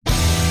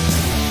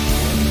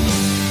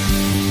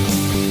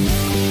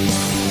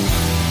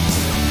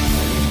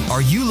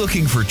Are you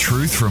looking for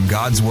truth from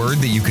God's Word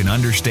that you can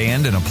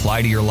understand and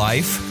apply to your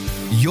life?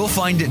 You'll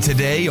find it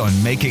today on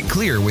Make It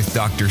Clear with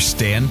Dr.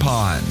 Stan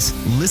Ponz.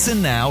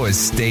 Listen now as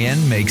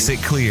Stan makes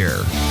it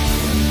clear.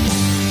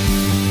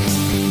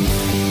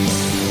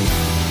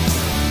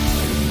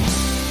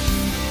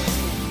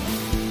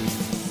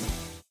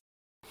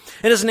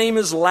 And his name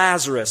is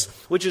Lazarus,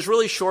 which is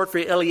really short for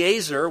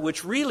Eliezer,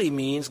 which really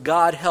means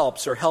God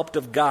helps or helped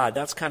of God.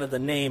 That's kind of the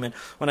name. And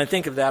when I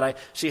think of that, I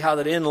see how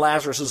that in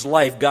Lazarus'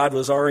 life, God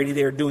was already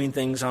there doing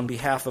things on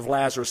behalf of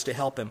Lazarus to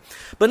help him.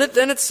 But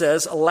then it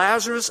says,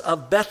 Lazarus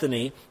of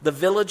Bethany, the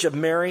village of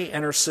Mary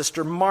and her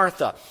sister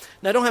Martha.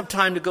 Now, I don't have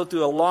time to go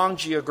through a long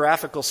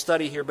geographical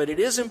study here, but it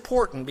is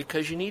important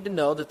because you need to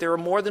know that there are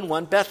more than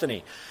one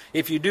Bethany.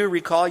 If you do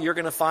recall, you're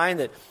going to find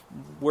that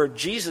where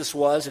Jesus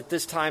was at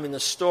this time in the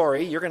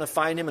story, you're going to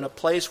find him in a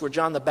place where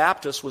John the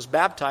Baptist was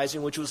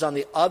baptizing, which was on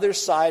the other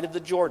side of the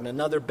Jordan,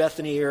 another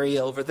Bethany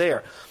area over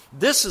there.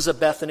 This is a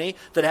Bethany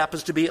that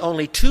happens to be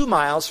only 2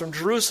 miles from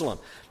Jerusalem.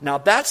 Now,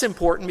 that's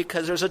important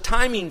because there's a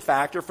timing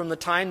factor from the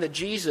time that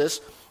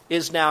Jesus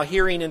is now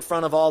hearing in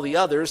front of all the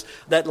others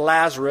that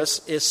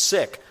Lazarus is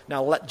sick.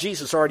 Now,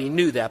 Jesus already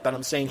knew that, but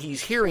I'm saying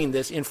he's hearing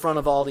this in front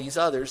of all these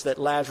others that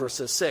Lazarus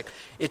is sick.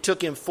 It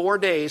took him 4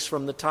 days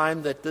from the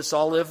time that this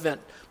all event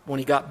when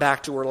he got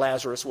back to where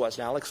Lazarus was.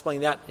 Now, I'll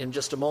explain that in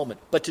just a moment.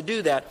 But to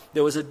do that,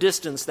 there was a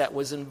distance that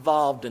was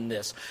involved in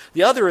this.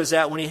 The other is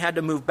that when he had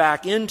to move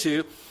back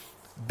into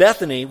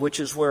Bethany, which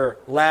is where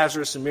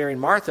Lazarus and Mary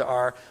and Martha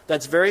are,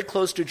 that's very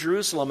close to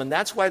Jerusalem, and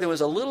that's why there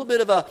was a little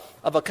bit of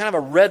a kind of a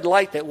red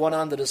light that went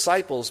on the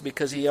disciples,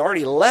 because he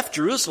already left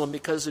Jerusalem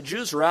because the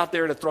Jews were out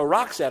there to throw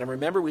rocks at him.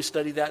 Remember, we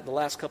studied that in the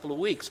last couple of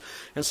weeks.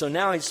 And so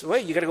now he's,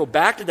 wait, you got to go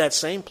back to that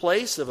same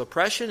place of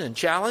oppression and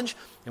challenge,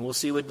 and we'll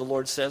see what the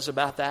Lord says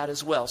about that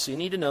as well. So you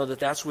need to know that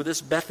that's where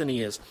this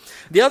Bethany is.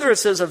 The other, it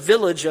says, a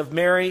village of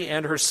Mary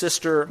and her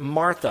sister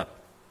Martha.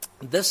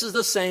 This is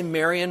the same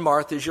Mary and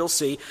Martha, as you'll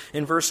see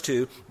in verse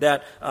 2,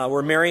 that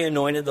where Mary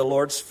anointed the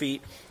Lord's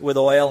feet with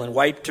oil and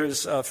wiped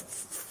his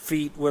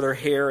feet with her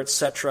hair,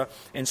 etc.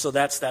 And so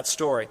that's that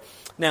story.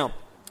 Now,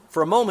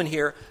 for a moment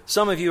here,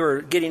 some of you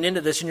are getting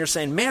into this and you're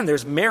saying, man,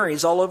 there's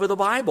Marys all over the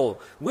Bible.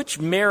 Which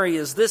Mary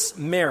is this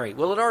Mary?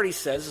 Well, it already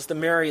says it's the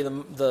Mary,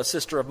 the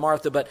sister of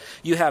Martha, but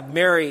you have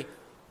Mary,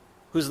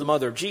 who's the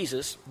mother of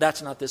Jesus.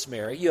 That's not this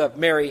Mary. You have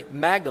Mary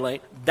Magdalene.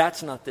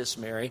 That's not this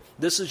Mary.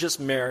 This is just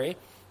Mary,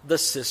 the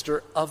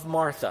sister of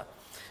Martha.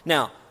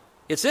 Now,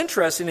 it's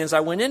interesting, as I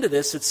went into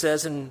this, it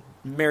says, and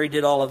Mary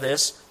did all of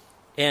this,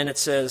 and it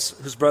says,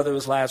 whose brother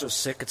was Lazarus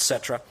sick,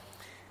 etc.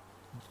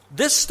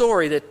 This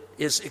story that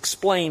is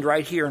explained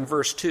right here in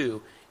verse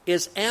 2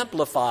 is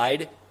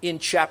amplified in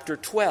chapter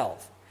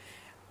 12.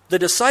 The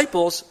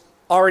disciples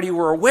already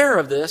were aware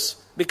of this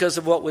because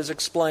of what was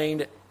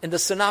explained in the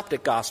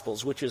Synoptic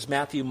Gospels, which is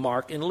Matthew,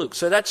 Mark, and Luke.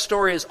 So that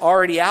story is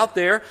already out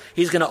there.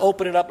 He's going to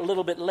open it up a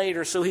little bit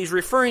later. So he's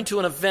referring to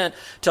an event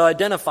to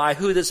identify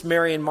who this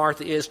Mary and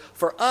Martha is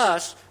for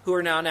us who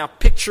are now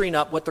picturing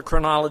up what the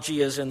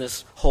chronology is in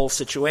this whole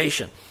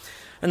situation.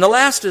 And the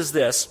last is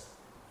this.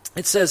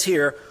 It says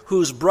here,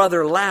 whose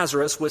brother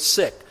Lazarus was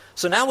sick.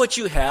 So now what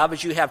you have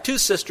is you have 2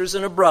 sisters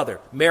and a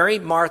brother, Mary,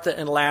 Martha,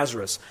 and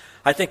Lazarus.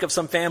 I think of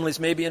some families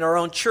maybe in our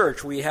own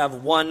church. We have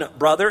 1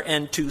 brother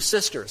and 2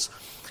 sisters.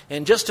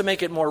 And just to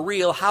make it more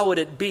real, how would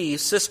it be,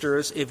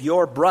 sisters, if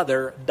your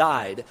brother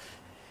died?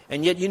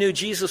 And yet you knew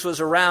Jesus was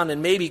around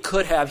and maybe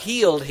could have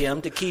healed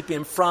him to keep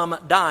him from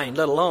dying,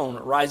 let alone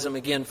rise him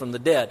again from the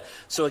dead.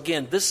 So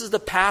again, this is the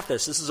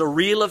pathos. This is a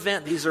real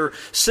event. These are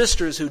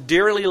sisters who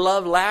dearly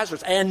loved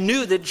Lazarus and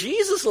knew that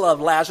Jesus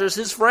loved Lazarus,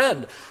 his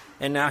friend.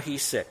 And now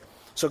he's sick.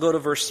 So go to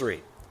verse 3.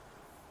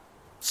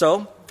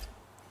 So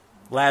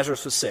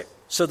Lazarus was sick.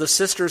 So the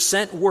sisters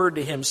sent word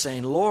to him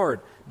saying, Lord,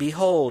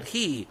 behold,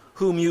 he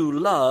whom you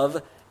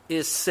love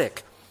is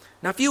sick.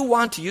 Now, if you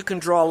want to, you can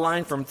draw a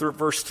line from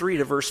verse 3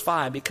 to verse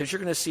 5, because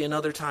you're going to see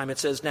another time it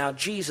says, now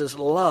Jesus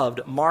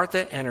loved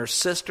Martha and her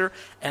sister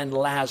and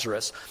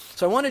Lazarus.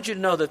 So I wanted you to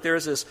know that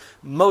there's this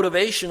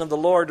motivation of the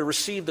Lord to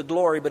receive the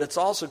glory, but it's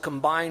also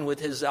combined with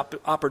his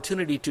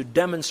opportunity to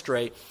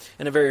demonstrate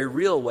in a very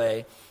real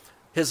way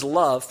his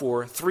love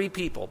for 3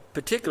 people,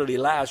 particularly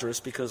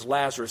Lazarus, because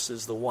Lazarus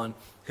is the one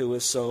who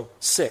is so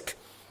sick.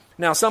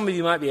 Now, some of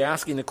you might be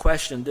asking the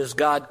question, does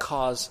God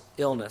cause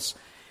illness?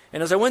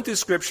 And as I went through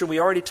Scripture, we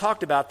already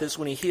talked about this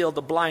when he healed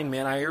the blind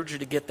man. I urge you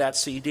to get that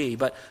CD.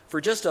 But for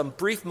just a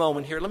brief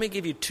moment here, let me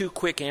give you 2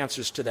 quick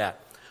answers to that.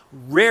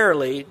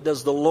 Rarely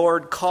does the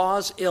Lord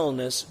cause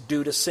illness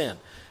due to sin.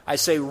 I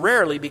say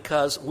rarely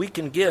because we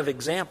can give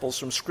examples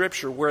from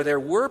Scripture where there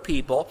were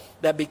people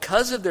that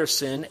because of their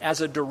sin, as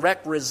a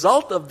direct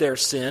result of their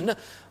sin,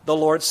 the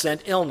Lord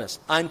sent illness.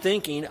 I'm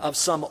thinking of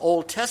some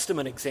Old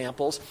Testament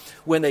examples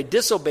when they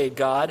disobeyed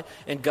God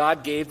and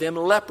God gave them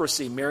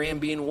leprosy, Miriam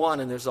being one,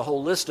 and there's a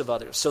whole list of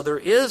others. So there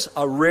is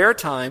a rare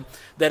time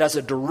that as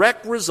a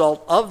direct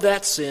result of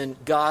that sin,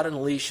 God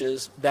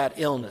unleashes that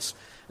illness.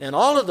 And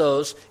all of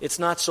those, it's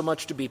not so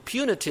much to be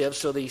punitive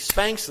so that he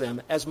spanks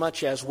them as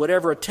much as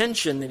whatever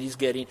attention that he's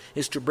getting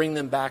is to bring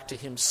them back to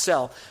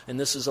himself. And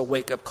this is a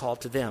wake-up call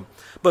to them.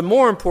 But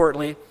more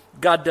importantly,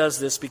 God does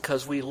this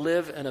because we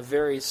live in a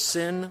very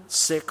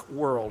sin-sick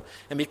world.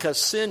 And because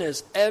sin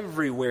is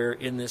everywhere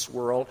in this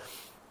world,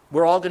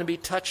 we're all going to be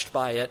touched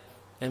by it,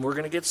 and we're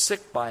going to get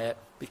sick by it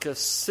because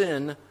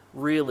sin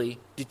really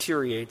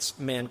deteriorates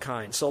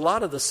mankind. So a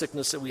lot of the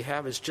sickness that we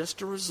have is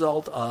just a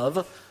result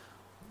of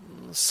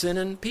sin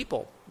in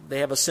people. They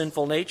have a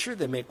sinful nature.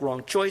 They make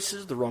wrong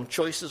choices. The wrong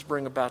choices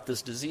bring about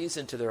this disease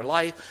into their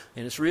life,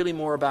 and it's really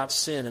more about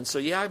sin. And so,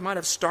 I might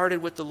have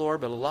started with the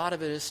Lord, but a lot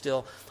of it is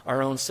still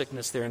our own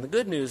sickness there. And the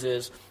good news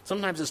is,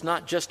 sometimes it's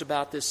not just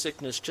about this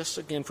sickness, just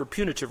again for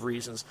punitive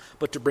reasons,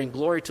 but to bring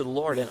glory to the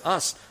Lord and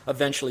us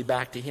eventually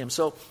back to Him.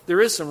 So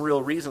there is some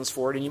real reasons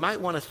for it, and you might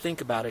want to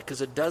think about it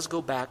because it does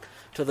go back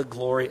to the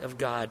glory of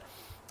God.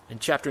 In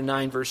chapter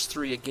 9, verse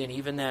 3, again,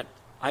 even that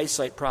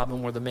eyesight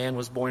problem where the man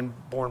was born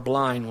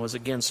blind was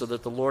again so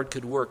that the Lord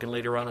could work, and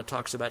later on it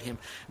talks about him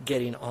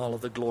getting all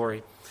of the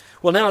glory.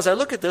 Well, now as I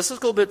look at this,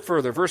 let's go a bit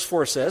further. Verse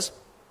 4 says,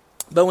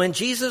 "But when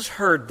Jesus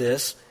heard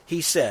this,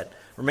 he said,"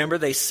 remember,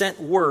 they sent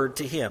word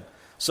to him.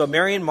 So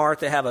Mary and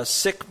Martha have a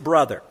sick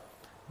brother.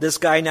 This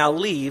guy now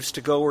leaves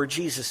to go where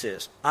Jesus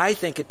is. I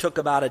think it took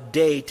about a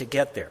day to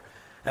get there.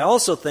 I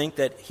also think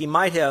that he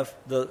might have,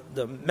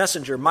 the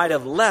messenger might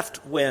have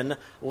left when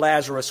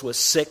Lazarus was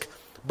sick,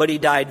 but he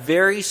died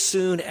very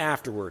soon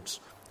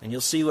afterwards. And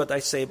you'll see what I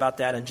say about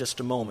that in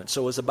just a moment.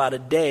 So it was about a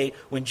day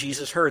when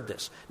Jesus heard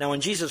this. Now, when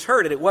Jesus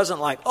heard it, it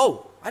wasn't like,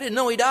 oh, I didn't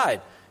know he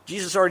died.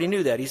 Jesus already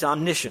knew that. He's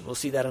omniscient. We'll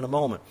see that in a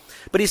moment.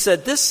 But he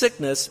said, "This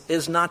sickness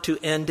is not to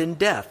end in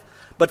death,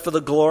 but for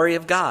the glory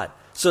of God,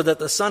 so that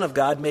the Son of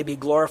God may be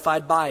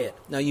glorified by it."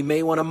 Now, you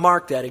may want to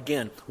mark that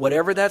again.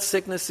 Whatever that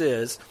sickness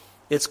is,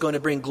 it's going to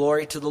bring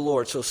glory to the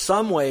Lord. So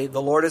some way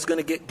the Lord is going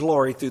to get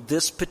glory through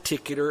this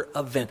particular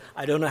event.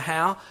 I don't know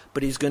how,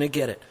 but he's going to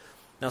get it.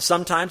 Now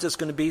sometimes it's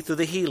going to be through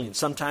the healing.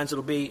 Sometimes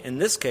it'll be, in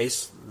this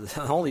case,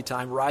 the only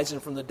time, rising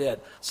from the dead.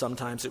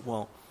 Sometimes it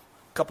won't.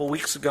 A couple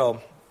weeks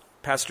ago,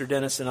 Pastor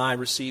Dennis and I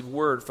received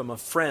word from a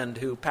friend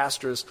who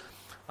pastors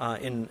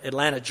in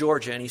Atlanta,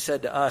 Georgia, and he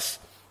said to us,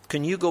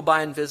 "Can you go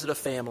by and visit a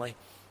family?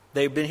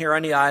 They've been here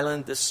on the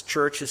island. This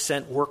church has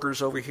sent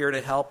workers over here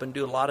to help and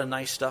do a lot of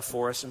nice stuff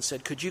for us," and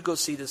said, "Could you go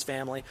see this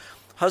family?"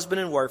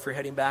 Husband and wife are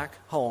heading back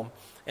home,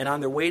 and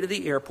on their way to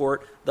the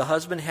airport, the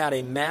husband had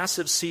a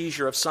massive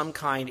seizure of some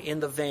kind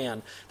in the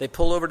van. They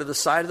pulled over to the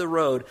side of the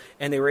road,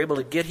 and they were able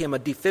to get him a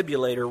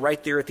defibrillator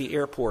right there at the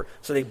airport.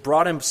 So they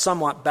brought him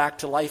somewhat back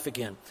to life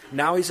again.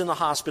 Now he's in the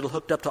hospital,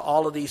 hooked up to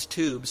all of these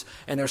tubes,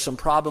 and there's some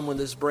problem with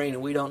his brain,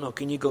 and we don't know.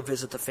 Can you go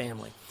visit the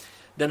family?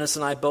 Dennis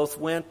and I both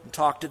went and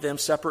talked to them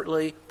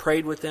separately,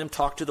 prayed with them,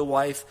 talked to the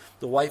wife.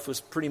 The wife was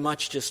pretty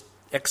much just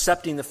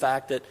accepting the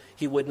fact that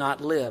he would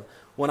not live.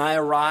 When I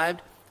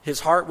arrived,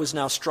 his heart was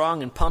now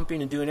strong and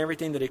pumping and doing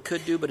everything that it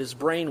could do, but his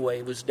brain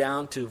wave was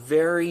down to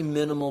very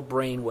minimal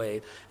brain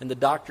wave. And the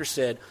doctor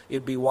said it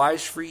would be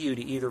wise for you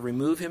to either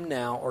remove him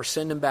now or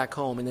send him back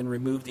home and then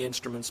remove the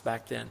instruments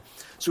back then.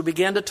 So we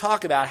began to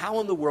talk about how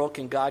in the world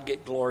can God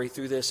get glory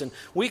through this. And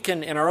we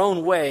can, in our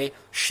own way,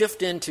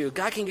 shift into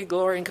God can get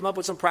glory and come up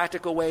with some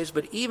practical ways.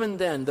 But even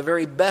then, the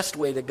very best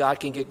way that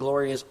God can get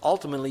glory is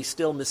ultimately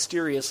still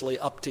mysteriously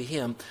up to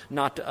him,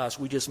 not to us.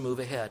 We just move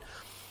ahead.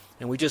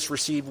 And we just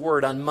received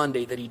word on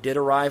Monday that he did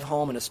arrive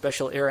home in a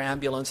special air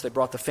ambulance. They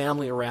brought the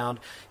family around.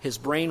 His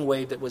brain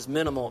wave that was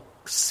minimal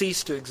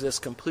ceased to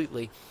exist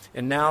completely.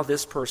 And now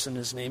this person,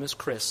 his name is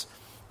Chris,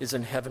 is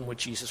in heaven with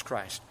Jesus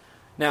Christ.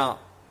 Now,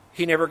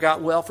 he never got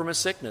well from his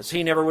sickness.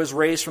 He never was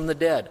raised from the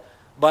dead.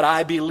 But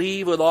I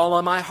believe with all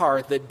of my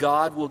heart that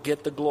God will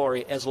get the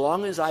glory as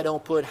long as I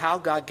don't put how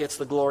God gets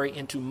the glory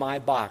into my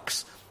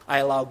box. I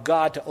allow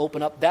God to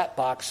open up that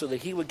box so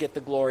that he would get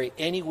the glory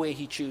any way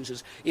he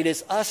chooses. It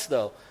is us,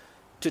 though,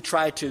 to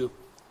try to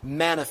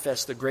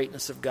manifest the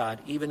greatness of God,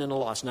 even in a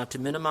loss. Not to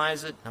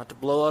minimize it, not to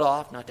blow it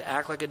off, not to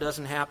act like it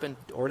doesn't happen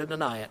or to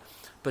deny it,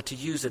 but to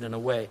use it in a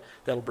way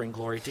that will bring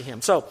glory to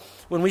him. So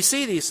when we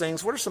see these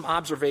things, what are some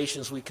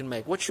observations we can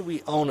make? What should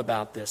we own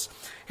about this?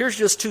 Here's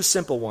just two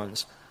simple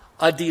ones.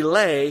 A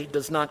delay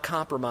does not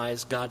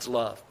compromise God's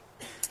love.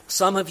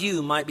 Some of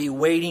you might be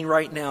waiting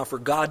right now for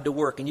God to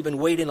work, and you've been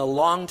waiting a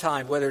long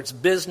time, whether it's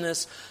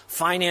business,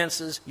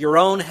 finances, your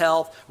own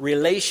health,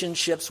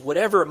 relationships,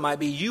 whatever it might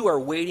be, you are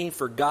waiting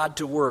for God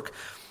to work.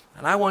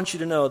 And I want you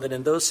to know that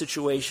in those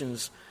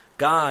situations,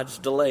 God's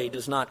delay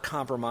does not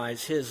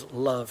compromise his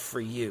love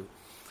for you.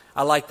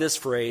 I like this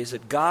phrase,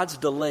 that God's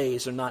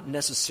delays are not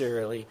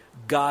necessarily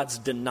God's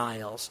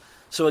denials.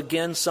 So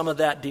again, some of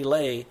that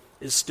delay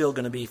is still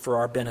going to be for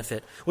our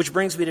benefit. Which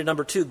brings me to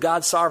number 2,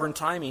 God's sovereign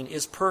timing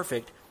is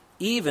perfect,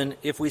 even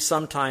if we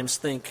sometimes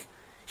think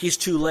he's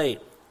too late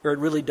or it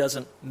really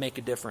doesn't make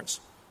a difference.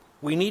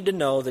 we need to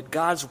know that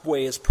God's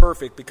way is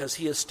perfect because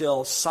he is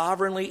still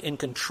sovereignly in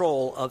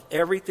control of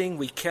everything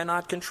we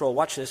cannot control.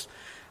 Watch this.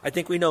 I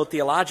think we know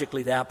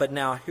theologically that, but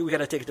now here we got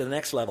to take it to the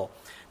next level.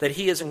 That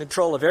he is in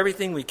control of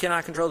everything we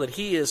cannot control, that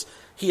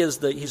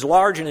he's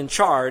large and in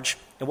charge,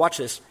 and watch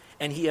this,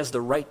 and he has the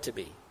right to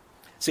be.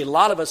 See, a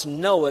lot of us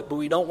know it, but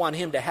we don't want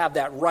him to have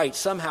that right.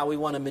 Somehow we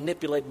want to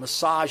manipulate,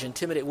 massage,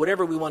 intimidate,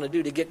 whatever we want to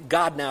do to get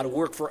God now to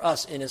work for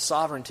us in his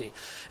sovereignty.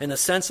 In the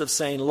sense of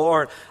saying,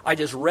 Lord, I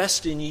just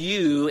rest in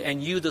you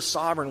and you, the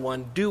sovereign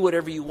one. Do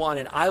whatever you want,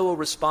 and I will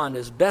respond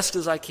as best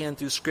as I can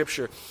through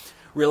Scripture,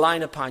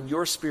 relying upon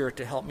your Spirit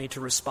to help me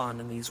to respond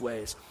in these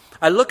ways.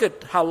 I look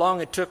at how long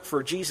it took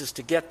for Jesus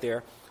to get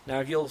there. Now,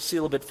 if you'll see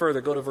a little bit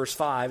further, go to verse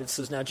 5. It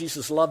says, now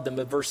Jesus loved them,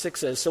 but verse 6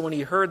 says, so when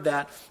he heard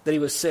that he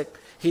was sick,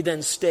 he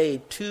then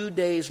stayed 2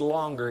 days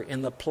longer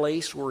in the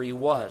place where he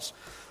was.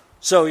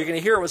 So you're going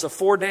to hear it was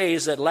 4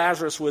 days that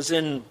Lazarus was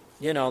in,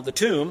 the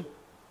tomb.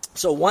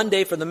 So 1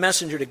 day for the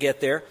messenger to get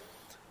there.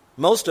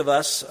 Most of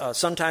us,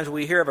 sometimes when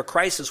we hear of a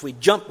crisis, we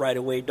jump right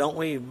away, don't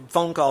we?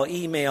 Phone call,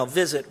 email,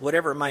 visit,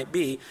 whatever it might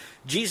be.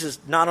 Jesus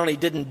not only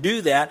didn't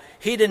do that,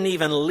 he didn't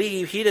even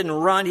leave, he didn't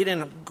run, he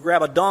didn't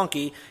grab a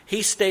donkey.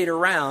 He stayed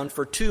around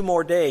for 2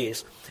 more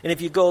days. And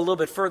if you go a little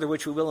bit further,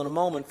 which we will in a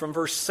moment, from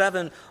verse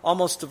 7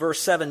 almost to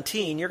verse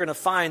 17, you're going to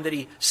find that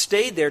he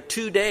stayed there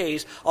 2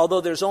 days,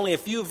 although there's only a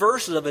few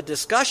verses of a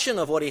discussion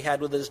of what he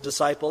had with his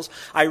disciples.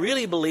 I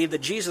really believe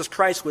that Jesus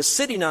Christ was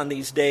sitting on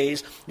these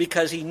days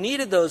because he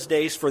needed those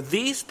days for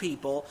these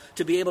people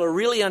to be able to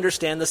really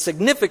understand the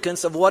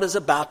significance of what is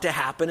about to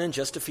happen in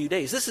just a few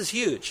days. This is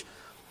huge.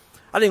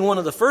 I think one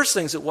of the first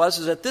things it was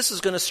is that this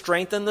is going to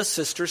strengthen the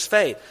sisters'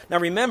 faith. Now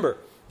remember,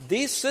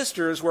 these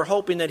sisters were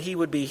hoping that he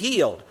would be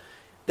healed.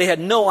 They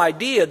had no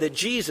idea that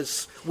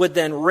Jesus would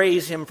then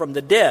raise him from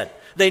the dead.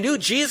 They knew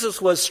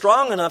Jesus was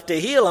strong enough to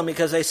heal him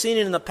because they've seen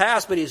it in the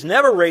past, but he's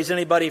never raised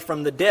anybody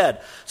from the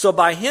dead. So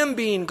by him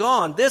being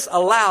gone, this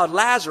allowed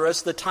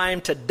Lazarus the time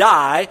to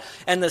die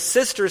and the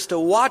sisters to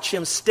watch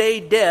him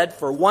stay dead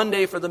for 1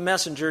 day for the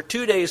messenger,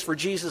 2 days for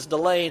Jesus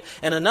delaying,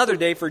 and another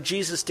day for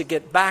Jesus to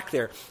get back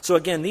there. So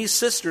again, these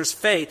sisters'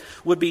 faith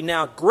would be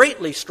now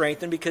greatly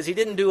strengthened because he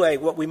didn't do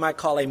what we might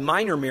call a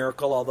minor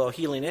miracle, although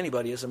healing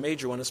anybody is a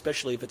major one,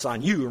 especially if it's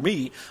on you or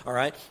me, all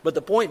right? But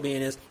the point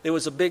being is, it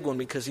was a big one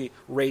because he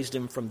raised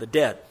him from the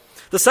dead.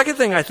 The second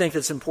thing I think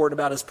that's important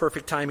about his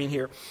perfect timing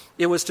here,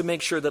 it was to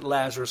make sure that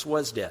Lazarus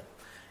was dead.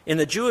 In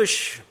the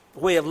Jewish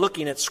way of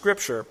looking at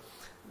Scripture,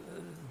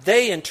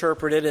 they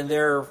interpret it in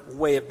their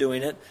way of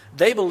doing it.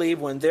 They believe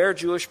when their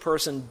Jewish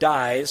person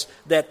dies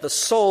that the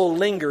soul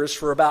lingers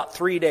for about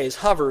 3 days,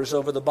 hovers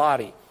over the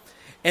body.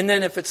 And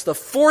then if it's the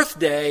 4th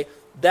day,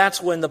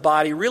 that's when the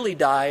body really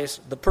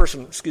dies, the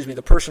person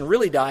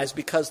really dies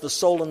because the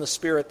soul and the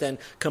spirit then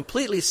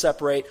completely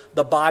separate.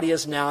 The body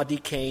is now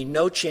decaying,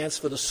 no chance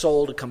for the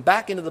soul to come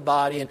back into the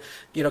body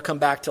and, come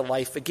back to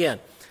life again.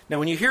 Now,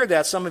 when you hear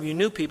that, some of you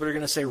new people are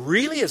going to say,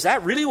 really? Is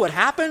that really what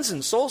happens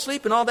in soul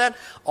sleep and all that?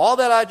 All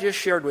that I just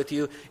shared with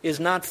you is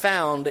not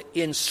found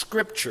in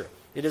Scripture.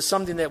 It is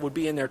something that would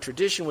be in their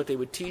tradition, what they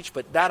would teach,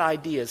 but that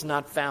idea is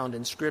not found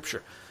in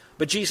Scripture.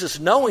 But Jesus,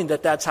 knowing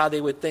that that's how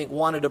they would think,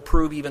 wanted to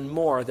prove even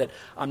more that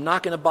I'm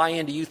not going to buy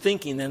into you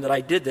thinking then that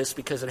I did this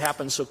because it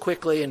happened so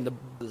quickly and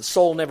the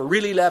soul never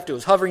really left. It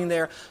was hovering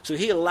there. So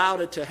he allowed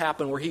it to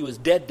happen where he was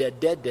dead.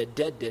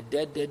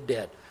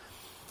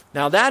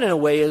 Now that in a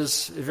way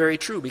is very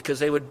true because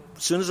they would,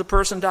 as soon as a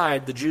person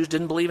died, the Jews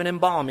didn't believe in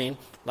embalming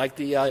like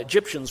the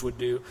Egyptians would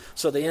do.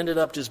 So they ended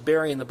up just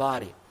burying the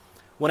body.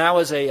 When I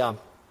was a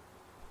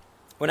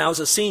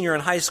senior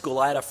in high school,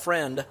 I had a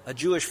friend, a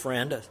Jewish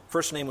friend. His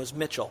first name was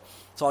Mitchell.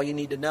 That's all you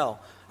need to know.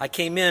 I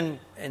came in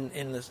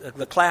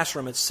the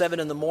classroom at 7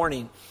 in the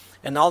morning,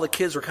 and all the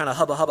kids were kind of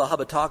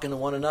hubba talking to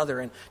one another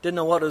and didn't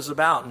know what it was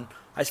about. And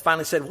I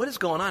finally said, what is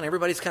going on?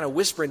 Everybody's kind of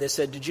whispering. They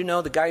said, did you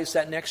know the guy who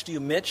sat next to you,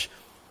 Mitch,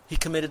 he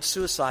committed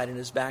suicide in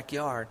his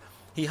backyard.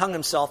 He hung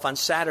himself on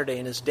Saturday,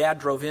 and his dad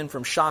drove in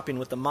from shopping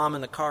with the mom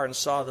in the car and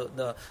saw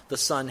the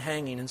son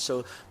hanging. And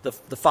so the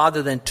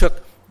father then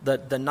took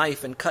the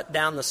knife and cut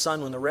down the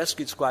son when the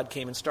rescue squad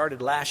came and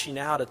started lashing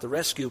out at the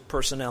rescue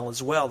personnel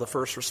as well, the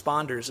first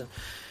responders. And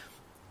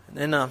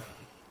then it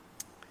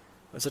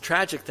was a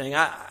tragic thing.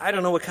 I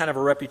don't know what kind of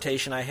a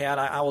reputation I had.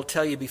 I will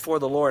tell you, before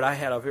the Lord, I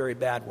had a very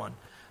bad one.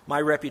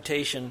 My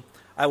reputation,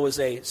 I was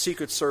a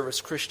Secret Service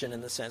Christian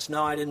in the sense.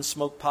 No, I didn't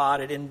smoke pot.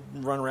 I didn't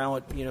run around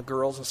with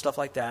girls and stuff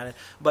like that.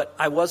 But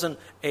I wasn't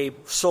a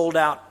sold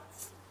out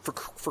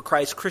for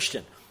Christ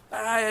Christian.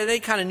 They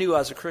kind of knew I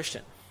was a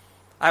Christian.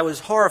 I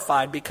was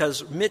horrified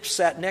because Mitch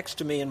sat next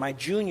to me in my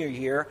junior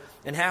year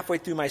and halfway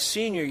through my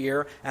senior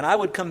year, and I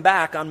would come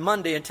back on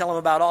Monday and tell him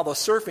about all the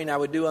surfing I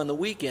would do on the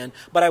weekend,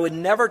 but I would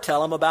never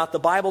tell him about the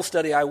Bible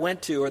study I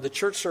went to or the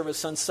church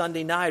service on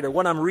Sunday night or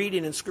what I'm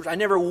reading in Scripture. I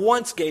never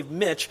once gave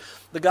Mitch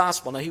the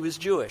gospel. Now, he was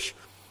Jewish.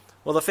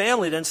 Well, the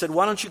family then said,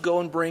 why don't you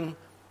go and bring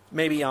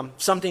maybe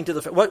something to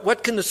the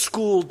what can the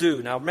school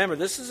do? Now, remember,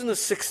 this is in the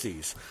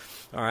 60s,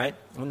 all right?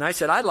 And I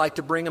said, I'd like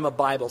to bring him a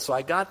Bible. So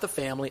I got the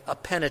family a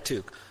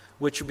Pentateuch,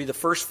 which would be the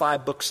first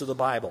 5 books of the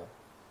Bible.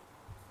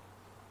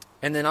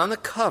 And then on the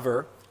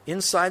cover,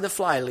 inside the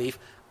flyleaf,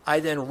 I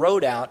then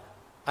wrote out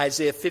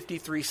Isaiah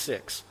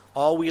 53:6.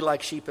 All we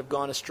like sheep have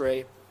gone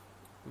astray.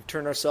 We've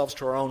turned ourselves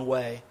to our own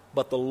way.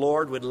 But the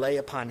Lord would lay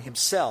upon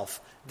himself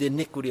the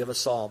iniquity of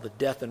us all, the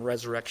death and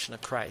resurrection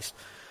of Christ.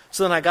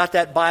 So then I got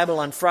that Bible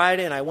on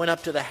Friday, and I went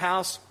up to the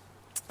house.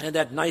 I had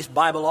that nice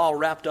Bible all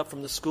wrapped up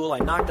from the school. I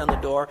knocked on the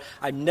door.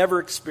 I've never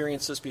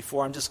experienced this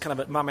before. I'm just kind of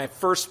at my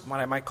first, what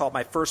I might call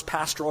my first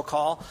pastoral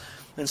call.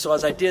 And so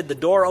as I did, the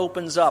door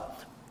opens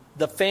up.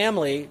 The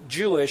family,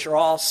 Jewish, are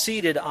all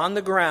seated on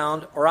the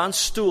ground or on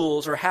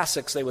stools or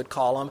hassocks, they would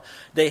call them.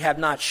 They have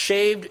not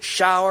shaved,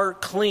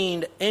 showered,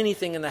 cleaned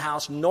anything in the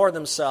house, nor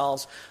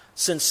themselves,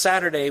 since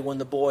Saturday when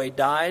the boy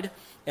died.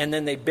 And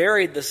then they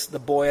buried the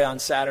boy on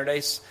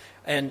Saturdays,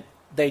 and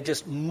they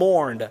just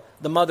mourned.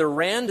 The mother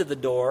ran to the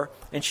door,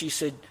 and she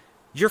said,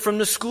 "You're from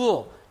the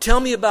school. Tell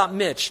me about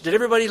Mitch. Did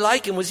everybody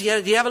like him?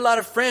 Did he have a lot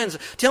of friends?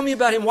 Tell me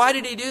about him. Why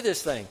did he do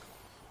this thing?"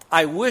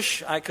 I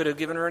wish I could have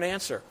given her an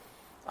answer.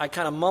 I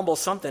kind of mumble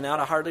something out.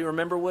 I hardly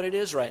remember what it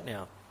is right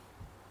now.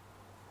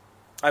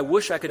 I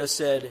wish I could have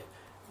said,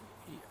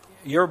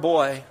 "Your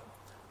boy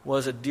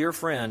was a dear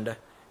friend,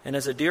 and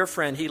as a dear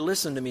friend, he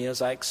listened to me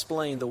as I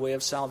explained the way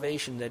of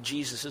salvation, that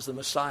Jesus is the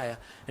Messiah,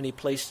 and he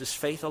placed his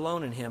faith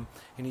alone in him,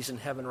 and he's in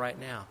heaven right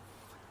now."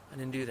 I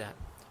didn't do that.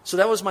 So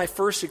that was my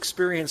first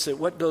experience at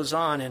what goes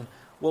on in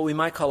what we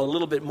might call a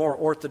little bit more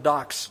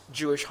orthodox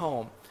Jewish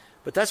home.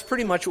 But that's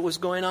pretty much what was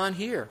going on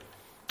here.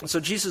 And so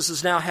Jesus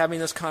is now having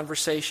this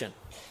conversation.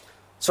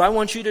 So I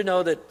want you to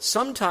know that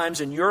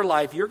sometimes in your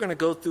life, you're going to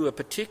go through a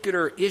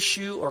particular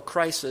issue or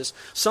crisis,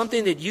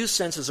 something that you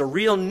sense is a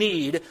real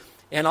need.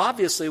 And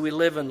obviously, we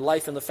live in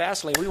life in the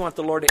fast lane. We want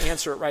the Lord to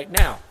answer it right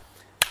now.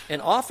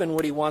 And often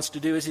what he wants to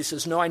do is he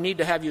says, "No, I need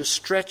to have you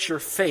stretch your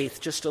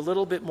faith just a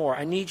little bit more.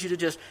 I need you to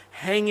just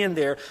hang in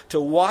there to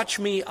watch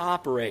me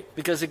operate."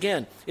 Because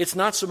again, it's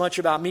not so much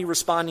about me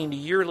responding to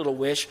your little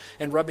wish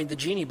and rubbing the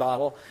genie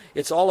bottle.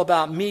 It's all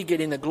about me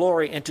getting the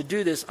glory. And to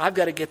do this, I've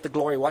got to get the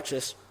glory, watch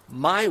this,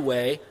 my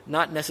way,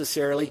 not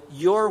necessarily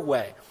your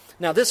way.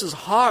 Now, this is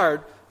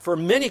hard for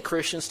many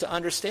Christians to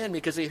understand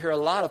because they hear a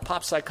lot of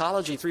pop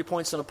psychology, 3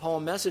 points in a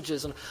poem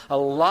messages, and a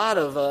lot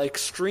of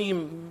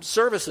extreme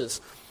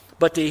services.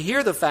 But to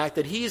hear the fact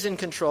that he's in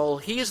control,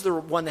 he's the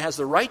one that has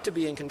the right to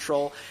be in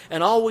control,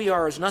 and all we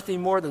are is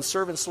nothing more than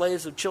servant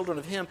slaves of children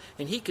of him,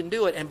 and he can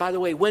do it. And by the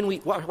way, when we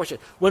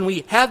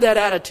have that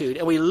attitude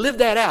and we live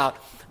that out,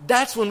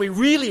 that's when we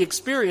really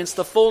experience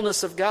the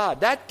fullness of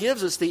God. That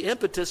gives us the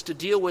impetus to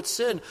deal with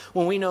sin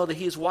when we know that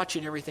he's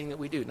watching everything that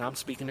we do. Now I'm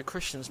speaking to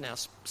Christians now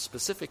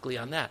specifically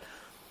on that.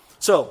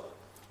 So,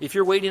 if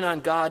you're waiting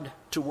on God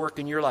to work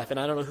in your life, and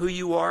I don't know who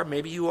you are,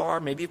 maybe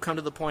you've come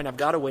to the point, I've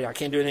got to wait, I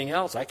can't do anything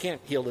else, I can't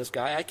heal this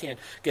guy, I can't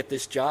get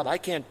this job, I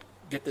can't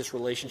get this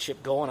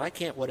relationship going, I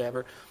can't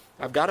whatever,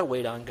 I've got to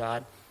wait on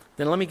God,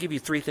 then let me give you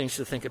 3 things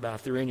to think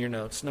about. They're in your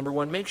notes. Number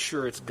 1, make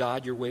sure it's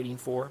God you're waiting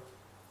for,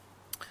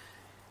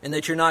 and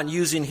that you're not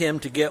using him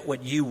to get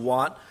what you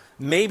want.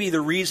 Maybe the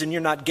reason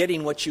you're not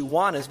getting what you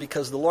want is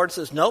because the Lord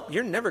says, "Nope,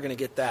 you're never going to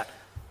get that.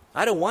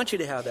 I don't want you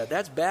to have that.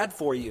 That's bad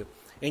for you."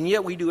 And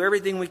yet we do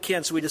everything we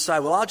can, so we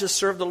decide, well, I'll just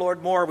serve the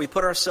Lord more. We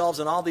put ourselves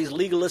on all these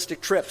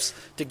legalistic trips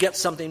to get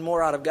something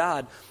more out of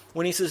God.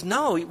 When he says,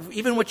 no,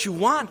 even what you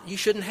want, you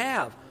shouldn't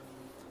have.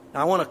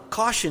 Now, I want to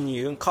caution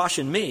you and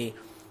caution me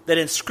that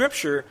in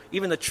Scripture,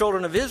 even the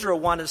children of Israel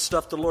wanted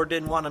stuff the Lord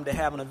didn't want them to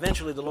have, and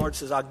eventually the Lord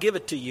says, "I'll give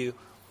it to you."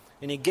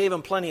 And he gave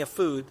them plenty of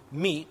food,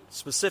 meat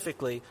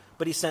specifically,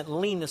 but he sent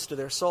leanness to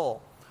their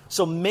soul.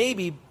 So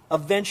maybe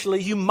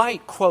eventually you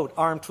might, quote,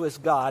 arm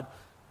twist God.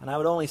 And I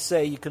would only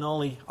say you can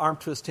only arm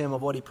twist him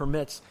of what he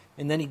permits.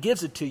 And then he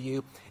gives it to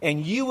you.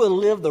 And you will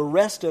live the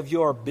rest of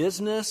your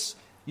business,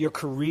 your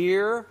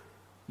career,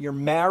 your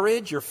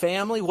marriage, your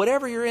family,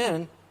 whatever you're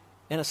in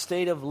a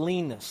state of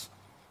leanness.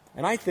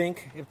 And I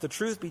think, if the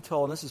truth be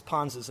told, and this is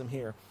Ponzism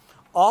here,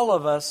 all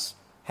of us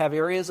have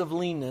areas of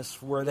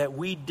leanness where that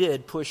we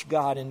did push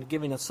God into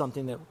giving us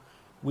something that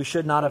we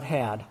should not have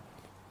had.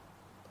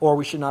 Or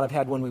we should not have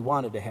had when we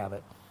wanted to have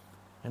it.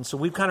 And so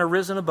we've kind of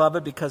risen above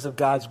it because of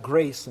God's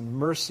grace and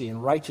mercy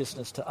and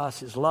righteousness to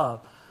us, his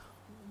love.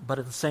 But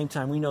at the same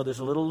time, we know there's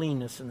a little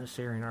leanness in this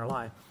area in our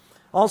life.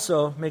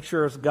 Also, make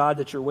sure it's God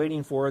that you're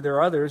waiting for. There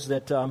are others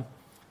that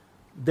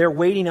they're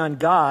waiting on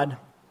God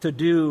to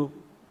do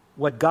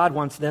what God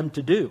wants them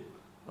to do.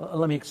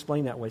 Let me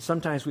explain that way.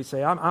 Sometimes we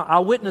say,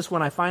 I'll witness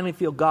when I finally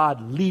feel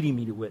God leading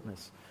me to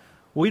witness.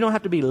 Well, we don't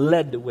have to be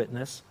led to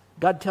witness.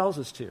 God tells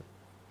us to.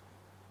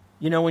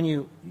 You know, when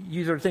you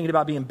are thinking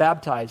about being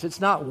baptized, it's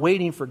not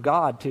waiting for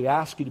God to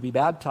ask you to be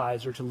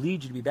baptized or to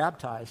lead you to be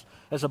baptized.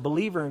 As a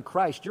believer in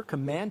Christ, you're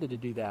commanded to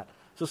do that.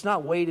 So it's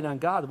not waiting on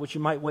God. What you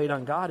might wait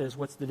on God is,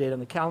 what's the date on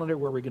the calendar,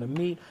 where we're going to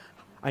meet.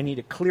 I need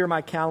to clear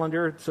my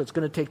calendar, so it's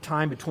going to take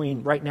time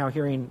between right now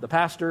hearing the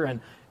pastor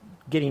and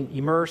getting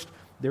immersed.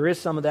 There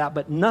is some of that,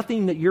 but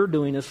nothing that you're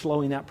doing is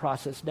slowing that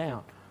process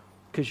down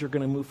because you're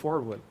going to move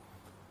forward with it.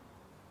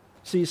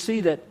 So you see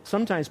that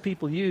sometimes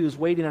people use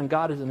waiting on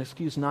God as an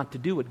excuse not to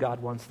do what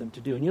God wants them to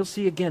do. And you'll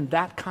see again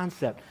that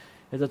concept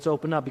as it's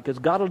opened up, because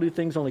God will do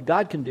things only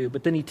God can do,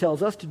 but then he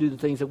tells us to do the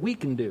things that we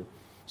can do.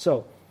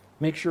 So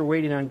make sure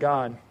waiting on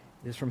God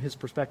is from his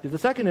perspective. The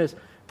second is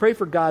pray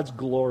for God's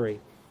glory.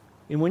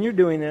 And when you're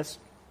doing this,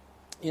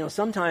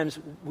 sometimes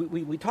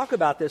we talk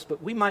about this,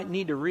 but we might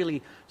need to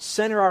really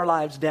center our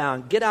lives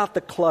down, get out the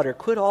clutter,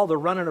 quit all the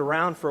running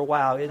around for a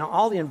while,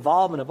 all the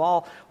involvement of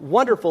all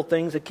wonderful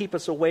things that keep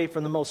us away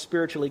from the most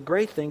spiritually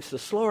great things, to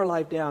slow our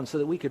life down so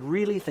that we could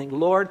really think,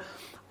 Lord,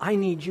 I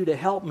need you to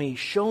help me.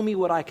 Show me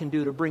what I can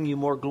do to bring you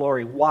more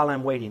glory while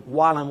I'm waiting.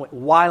 While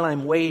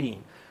I'm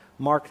waiting.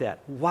 Mark that.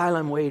 While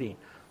I'm waiting.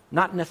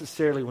 Not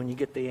necessarily when you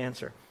get the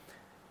answer.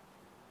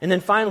 And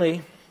then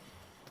finally,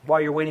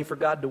 while you're waiting for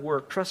God to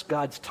work, trust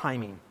God's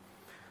timing.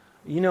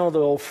 You know the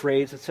old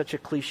phrase, it's such a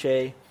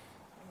cliche.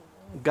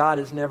 God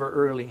is never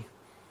early,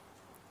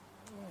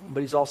 but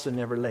he's also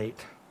never late.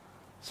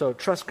 So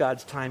trust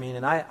God's timing.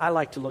 And I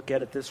like to look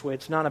at it this way.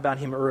 It's not about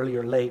him early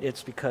or late.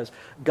 It's because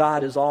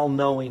God is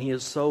all-knowing. He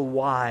is so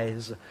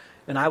wise.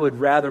 And I would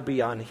rather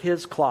be on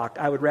his clock.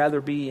 I would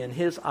rather be on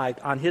his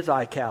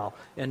iCal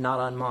and not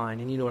on mine.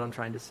 And you know what I'm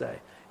trying to say.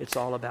 It's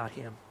all about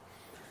him.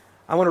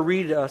 I want to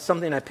read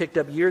something I picked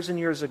up years and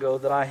years ago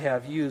that I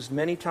have used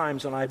many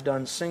times when I've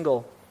done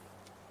single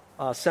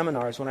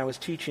seminars, when I was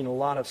teaching a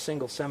lot of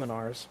single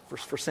seminars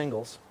for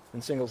singles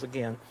and singles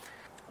again.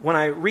 When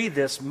I read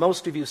this,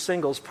 most of you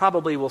singles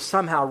probably will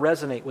somehow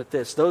resonate with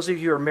this. Those of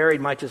you who are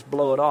married might just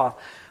blow it off.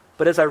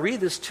 But as I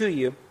read this to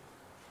you,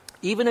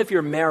 even if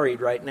you're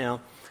married right now,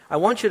 I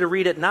want you to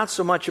read it not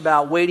so much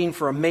about waiting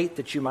for a mate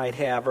that you might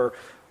have, or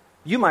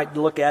you might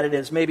look at it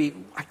as maybe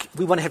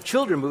we want to have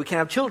children, but we can't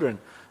have children.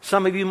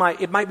 Some of you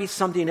it might be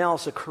something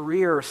else, a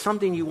career, or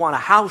something you want, a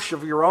house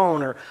of your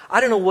own, or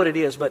I don't know what it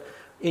is, but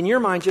in your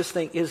mind just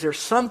think, is there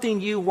something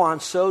you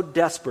want so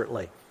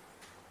desperately?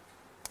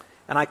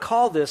 And I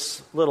call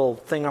this little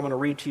thing I'm going to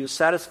read to you,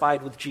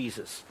 Satisfied with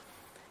Jesus.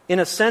 In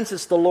a sense,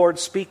 it's the Lord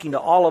speaking to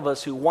all of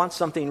us who want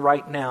something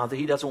right now that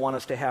he doesn't want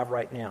us to have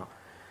right now.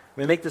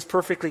 Let me make this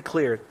perfectly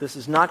clear. This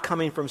is not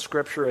coming from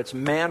Scripture. It's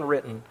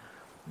man-written.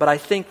 But I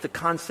think the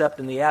concept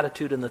and the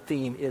attitude and the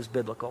theme is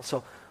biblical.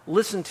 So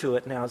listen to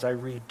it now as I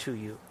read to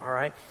you, all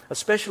right?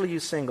 Especially you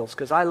singles,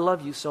 because I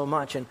love you so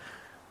much. And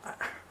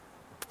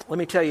let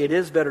me tell you, it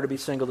is better to be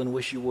single than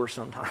wish you were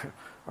sometime,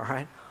 all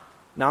right?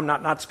 Now, I'm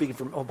not speaking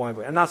from,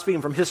 I'm not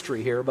speaking from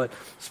history here, but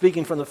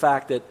speaking from the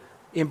fact that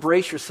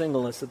embrace your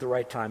singleness at the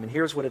right time. And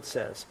here's what it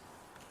says.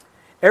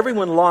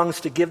 Everyone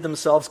longs to give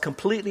themselves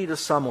completely to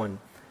someone,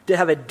 to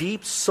have a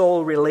deep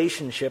soul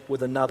relationship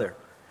with another,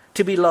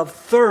 to be loved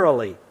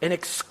thoroughly and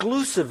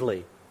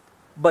exclusively.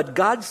 But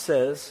God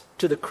says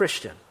to the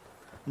Christian,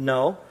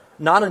 no,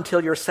 not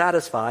until you're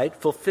satisfied,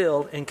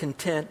 fulfilled, and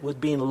content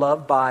with being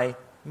loved by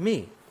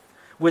me,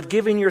 with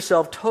giving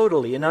yourself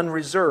totally and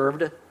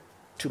unreserved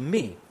to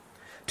me,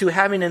 to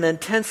having an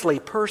intensely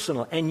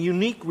personal and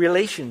unique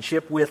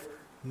relationship with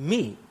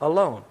me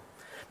alone,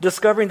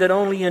 discovering that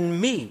only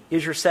in me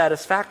is your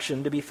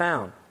satisfaction to be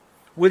found.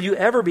 Will you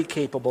ever be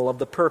capable of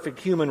the perfect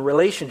human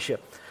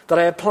relationship that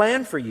I have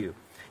planned for you?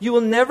 You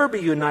will never be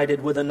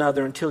united with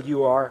another until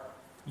you are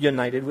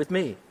united with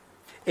me.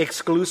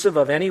 Exclusive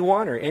of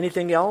anyone or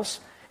anything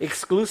else,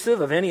 exclusive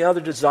of any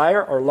other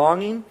desire or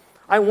longing,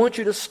 I want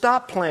you to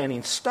stop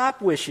planning,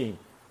 stop wishing,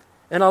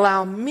 and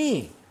allow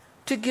me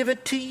to give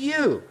it to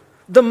you.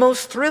 The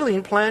most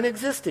thrilling plan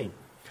existing,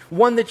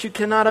 one that you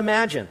cannot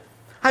imagine.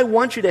 I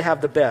want you to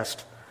have the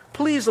best.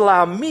 Please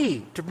allow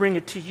me to bring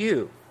it to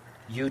you.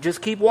 You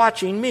just keep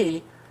watching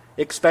me,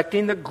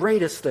 expecting the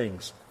greatest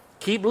things.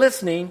 Keep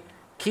listening,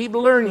 keep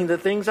learning the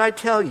things I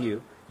tell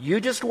you.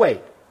 You just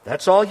wait.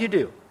 That's all you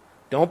do.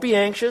 Don't be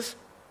anxious,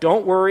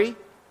 don't worry,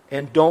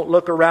 and don't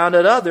look around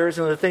at others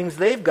and the things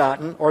they've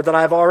gotten or that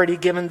I've already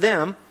given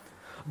them.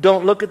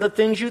 Don't look at the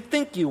things you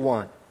think you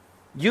want.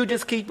 You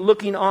just keep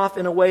looking off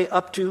in a way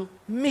up to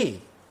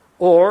me,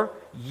 or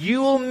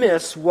you'll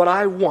miss what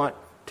I want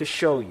to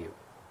show you.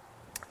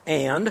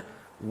 And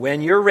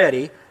when you're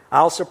ready,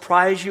 I'll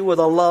surprise you with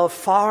a love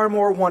far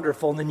more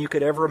wonderful than you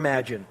could ever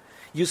imagine.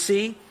 You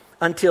see,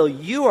 until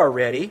you are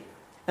ready,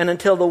 and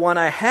until the one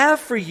I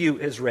have for you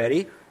is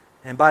ready,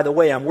 and by the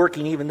way, I'm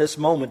working even this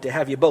moment to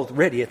have you both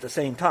ready at the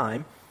same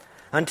time,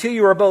 until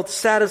you are both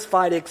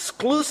satisfied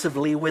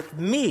exclusively with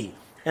me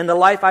and the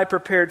life I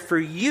prepared for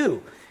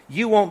you,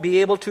 you won't be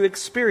able to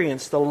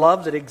experience the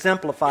love that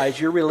exemplifies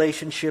your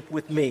relationship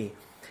with me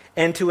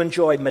and to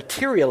enjoy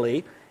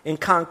materially and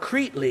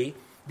concretely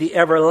the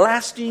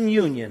everlasting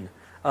union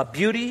of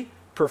beauty,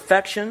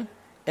 perfection,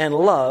 and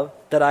love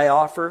that I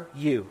offer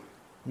you.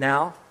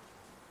 Now,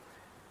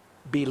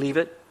 believe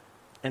it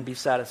and be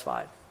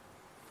satisfied.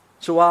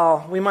 So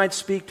while we might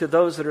speak to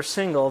those that are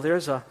single,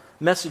 there's a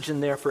message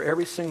in there for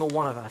every single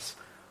one of us,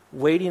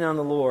 waiting on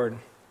the Lord,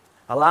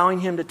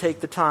 allowing him to take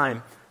the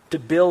time to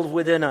build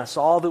within us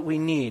all that we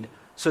need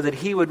so that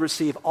he would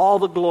receive all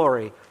the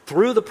glory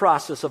through the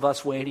process of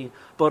us waiting,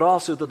 but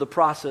also through the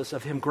process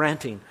of him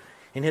granting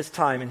in his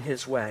time and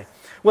his way.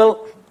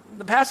 Well,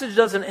 the passage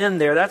doesn't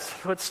end there. That's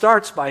what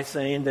starts by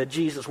saying that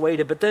Jesus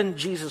waited, but then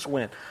Jesus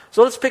went.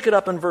 So let's pick it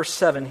up in verse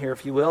 7 here,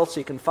 if you will, so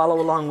you can follow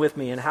along with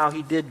me in how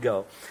he did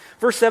go.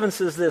 Verse 7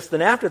 says this,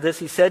 "Then after this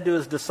he said to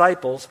his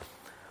disciples,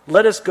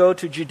 'Let us go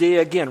to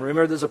Judea again.'"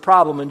 Remember, there's a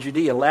problem in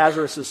Judea.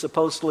 Lazarus is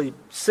supposedly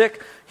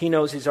sick. He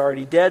knows he's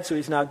already dead, so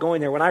he's not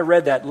going there. When I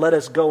read that, "let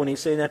us go," and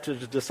he's saying that to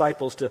the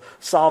disciples to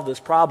solve this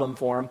problem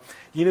for him,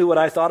 you knew what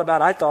I thought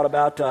about? I thought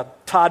about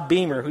Todd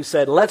Beamer, who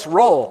said, "Let's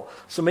roll."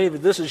 So maybe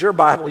if this is your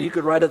Bible, you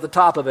could write at the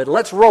top of it,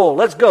 "Let's roll.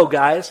 Let's go,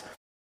 guys."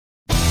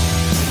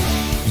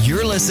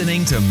 You're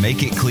listening to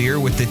Make It Clear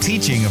with the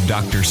teaching of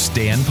Dr.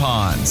 Stan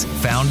Ponz,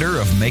 founder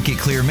of Make It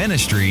Clear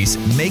Ministries.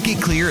 Make It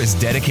Clear is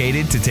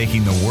dedicated to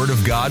taking the Word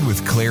of God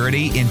with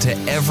clarity into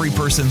every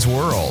person's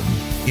world.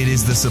 It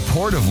is the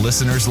support of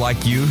listeners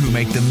like you who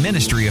make the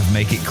ministry of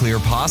Make It Clear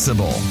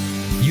possible.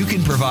 You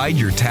can provide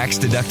your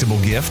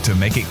tax-deductible gift to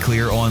Make It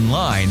Clear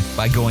online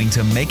by going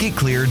to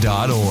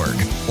makeitclear.org,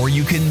 or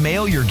you can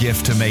mail your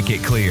gift to Make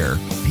It Clear,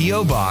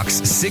 P.O. Box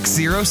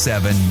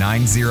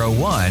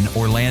 607901,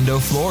 Orlando,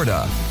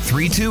 Florida,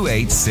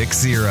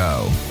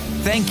 32860.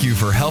 Thank you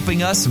for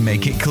helping us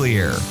make it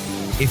clear.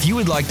 If you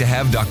would like to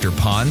have Dr.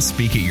 Ponz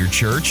speak at your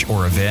church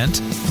or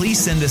event, please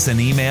send us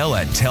an email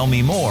at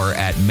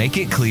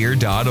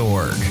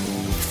tellmemore@makeitclear.org.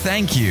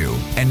 Thank you,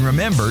 and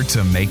remember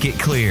to make it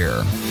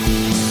clear.